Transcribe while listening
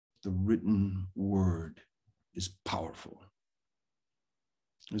the written word is powerful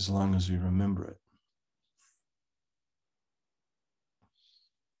as long as we remember it.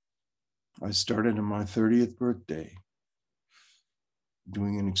 I started on my 30th birthday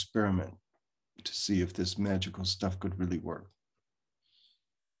doing an experiment to see if this magical stuff could really work.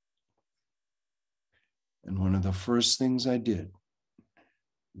 And one of the first things I did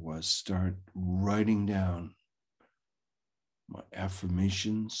was start writing down my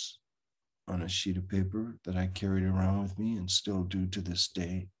affirmations on a sheet of paper that I carried around with me and still do to this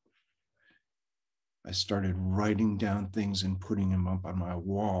day. I started writing down things and putting them up on my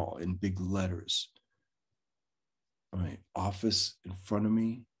wall in big letters. My office in front of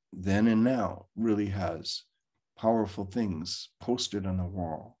me, then and now, really has powerful things posted on the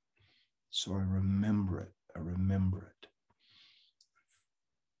wall. So I remember it. I remember it.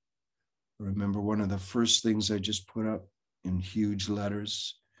 I remember one of the first things I just put up in huge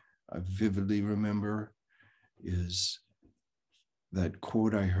letters, I vividly remember, is that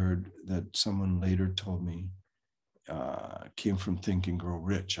quote I heard that someone later told me came from Think and Grow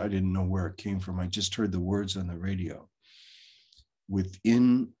Rich. I didn't know where it came from. I just heard the words on the radio.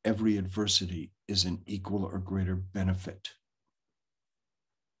 Within every adversity is an equal or greater benefit.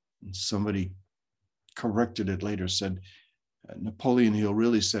 And somebody corrected it later, said, Napoleon Hill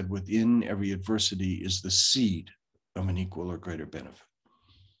really said, within every adversity is the seed of an equal or greater benefit.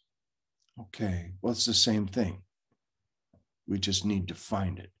 Okay, well, it's the same thing. We just need to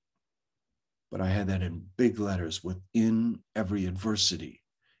find it. But I had that in big letters. Within every adversity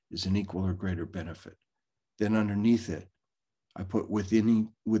is an equal or greater benefit. Then underneath it, I put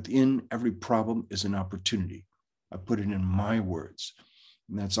within every problem is an opportunity. I put it in my words.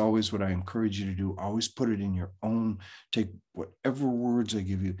 And that's always what I encourage you to do. Always put it in your own, take whatever words I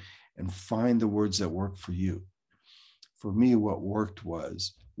give you and find the words that work for you. For me, what worked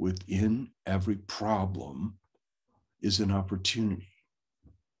was within every problem is an opportunity.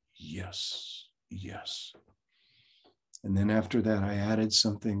 Yes, yes. And then after that, I added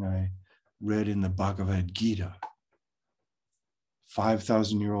something I read in the Bhagavad Gita.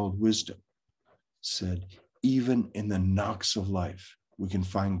 5,000-year-old wisdom said, even in the knocks of life, we can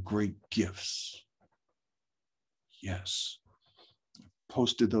find great gifts. Yes.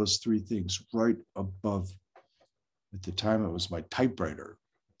 Posted those three things right above. At the time, it was my typewriter.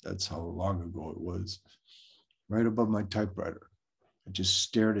 That's how long ago it was. Right above my typewriter. I just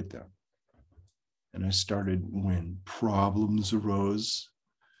stared at them. And I started, when problems arose,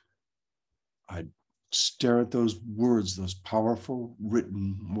 I'd stare at those words, those powerful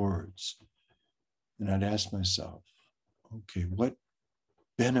written words. And I'd ask myself, okay, what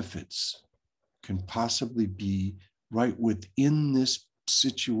benefits can possibly be right within this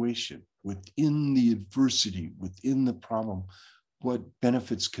situation, within the adversity, within the problem? What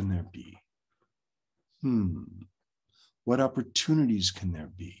benefits can there be? What opportunities can there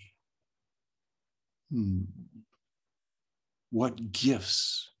be? What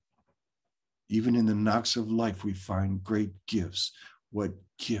gifts? Even in the knocks of life, we find great gifts. What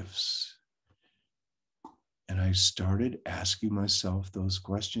gifts? And I started asking myself those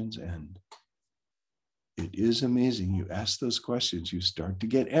questions, and it is amazing. You ask those questions, you start to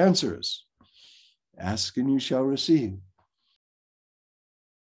get answers. Ask and you shall receive.